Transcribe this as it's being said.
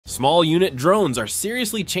Small unit drones are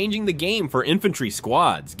seriously changing the game for infantry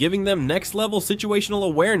squads, giving them next level situational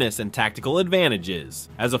awareness and tactical advantages.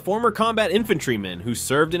 As a former combat infantryman who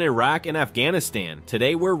served in Iraq and Afghanistan,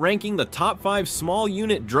 today we're ranking the top 5 small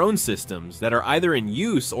unit drone systems that are either in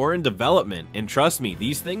use or in development, and trust me,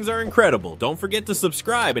 these things are incredible. Don't forget to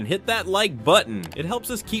subscribe and hit that like button. It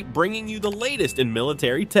helps us keep bringing you the latest in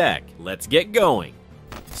military tech. Let's get going.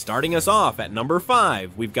 Starting us off at number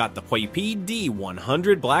 5, we've got the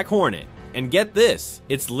RQ1B Black Hornet. And get this,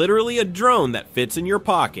 it's literally a drone that fits in your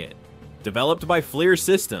pocket. Developed by FLIR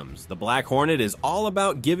Systems, the Black Hornet is all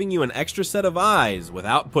about giving you an extra set of eyes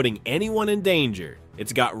without putting anyone in danger.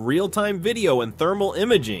 It's got real-time video and thermal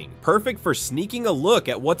imaging, perfect for sneaking a look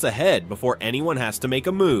at what's ahead before anyone has to make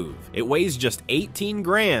a move. It weighs just 18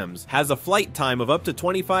 grams, has a flight time of up to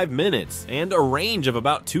 25 minutes, and a range of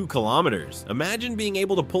about 2 kilometers. Imagine being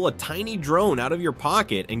able to pull a tiny drone out of your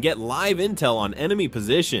pocket and get live intel on enemy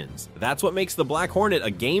positions. That's what makes the Black Hornet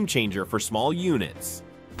a game changer for small units.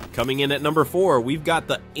 Coming in at number 4, we've got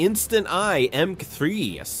the Instant Eye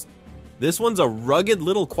M3. This one's a rugged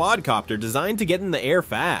little quadcopter designed to get in the air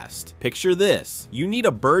fast. Picture this, you need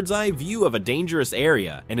a bird's eye view of a dangerous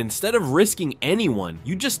area, and instead of risking anyone,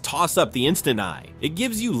 you just toss up the Instant Eye. It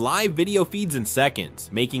gives you live video feeds in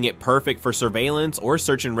seconds, making it perfect for surveillance or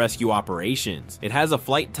search and rescue operations. It has a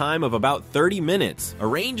flight time of about 30 minutes, a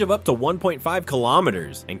range of up to 1.5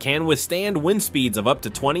 kilometers, and can withstand wind speeds of up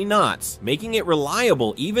to 20 knots, making it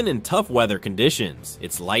reliable even in tough weather conditions.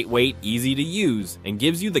 It's lightweight, easy to use, and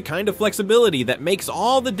gives you the kind of flexibility that makes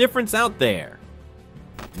all the difference out there.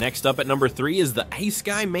 Next up at number 3 is the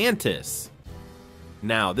iSky Mantis.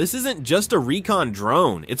 Now, this isn't just a recon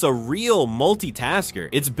drone, it's a real multitasker.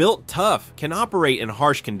 It's built tough, can operate in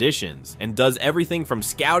harsh conditions, and does everything from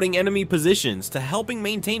scouting enemy positions to helping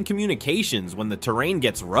maintain communications when the terrain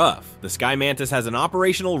gets rough. The Sky Mantis has an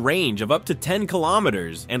operational range of up to 10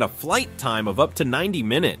 kilometers and a flight time of up to 90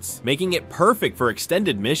 minutes, making it perfect for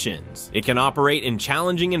extended missions. It can operate in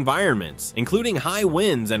challenging environments, including high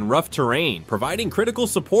winds and rough terrain, providing critical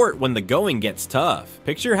support when the going gets tough.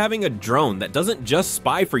 Picture having a drone that doesn't just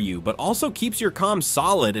spy for you, but also keeps your comms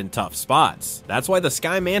solid in tough spots. That's why the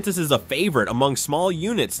Sky Mantis is a favorite among small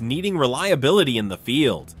units needing reliability in the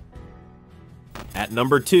field. At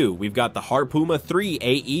number 2, we've got the Puma 3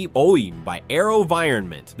 AE OEM by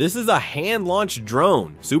AeroVironment. This is a hand-launched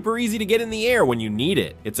drone, super easy to get in the air when you need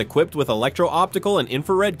it. It's equipped with electro-optical and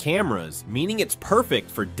infrared cameras, meaning it's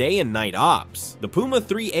perfect for day and night ops. The Puma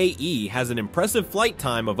 3 AE has an impressive flight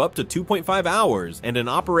time of up to 2.5 hours and an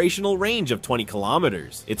operational range of 20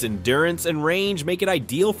 kilometers. Its endurance and range make it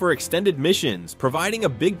ideal for extended missions, providing a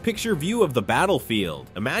big-picture view of the battlefield.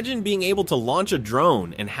 Imagine being able to launch a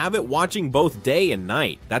drone and have it watching both day and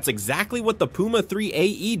night. That's exactly what the Puma 3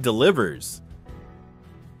 AE delivers.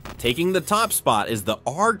 Taking the top spot is the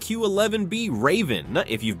RQ1B Raven.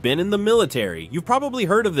 If you've been in the military, you've probably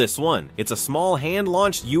heard of this one. It's a small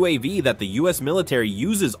hand-launched UAV that the US military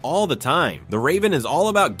uses all the time. The Raven is all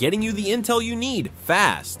about getting you the intel you need,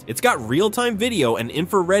 fast. It's got real-time video and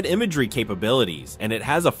infrared imagery capabilities, and it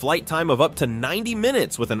has a flight time of up to 90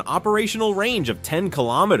 minutes with an operational range of 10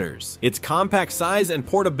 kilometers. Its compact size and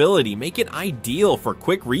portability make it ideal for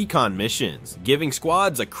quick recon missions, giving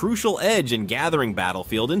squads a crucial edge in gathering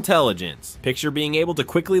battlefield intelligence. Picture being able to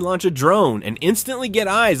quickly launch a drone and instantly get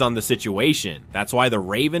eyes on the situation. That's why the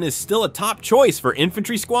Raven is still a top choice for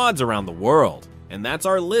infantry squads around the world. And that's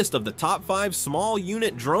our list of the top 5 small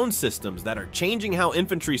unit drone systems that are changing how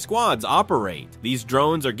infantry squads operate. These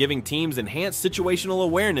drones are giving teams enhanced situational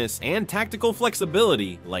awareness and tactical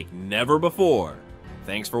flexibility like never before.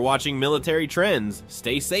 Thanks for watching Military Trends,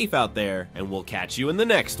 stay safe out there, and we'll catch you in the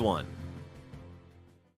next one.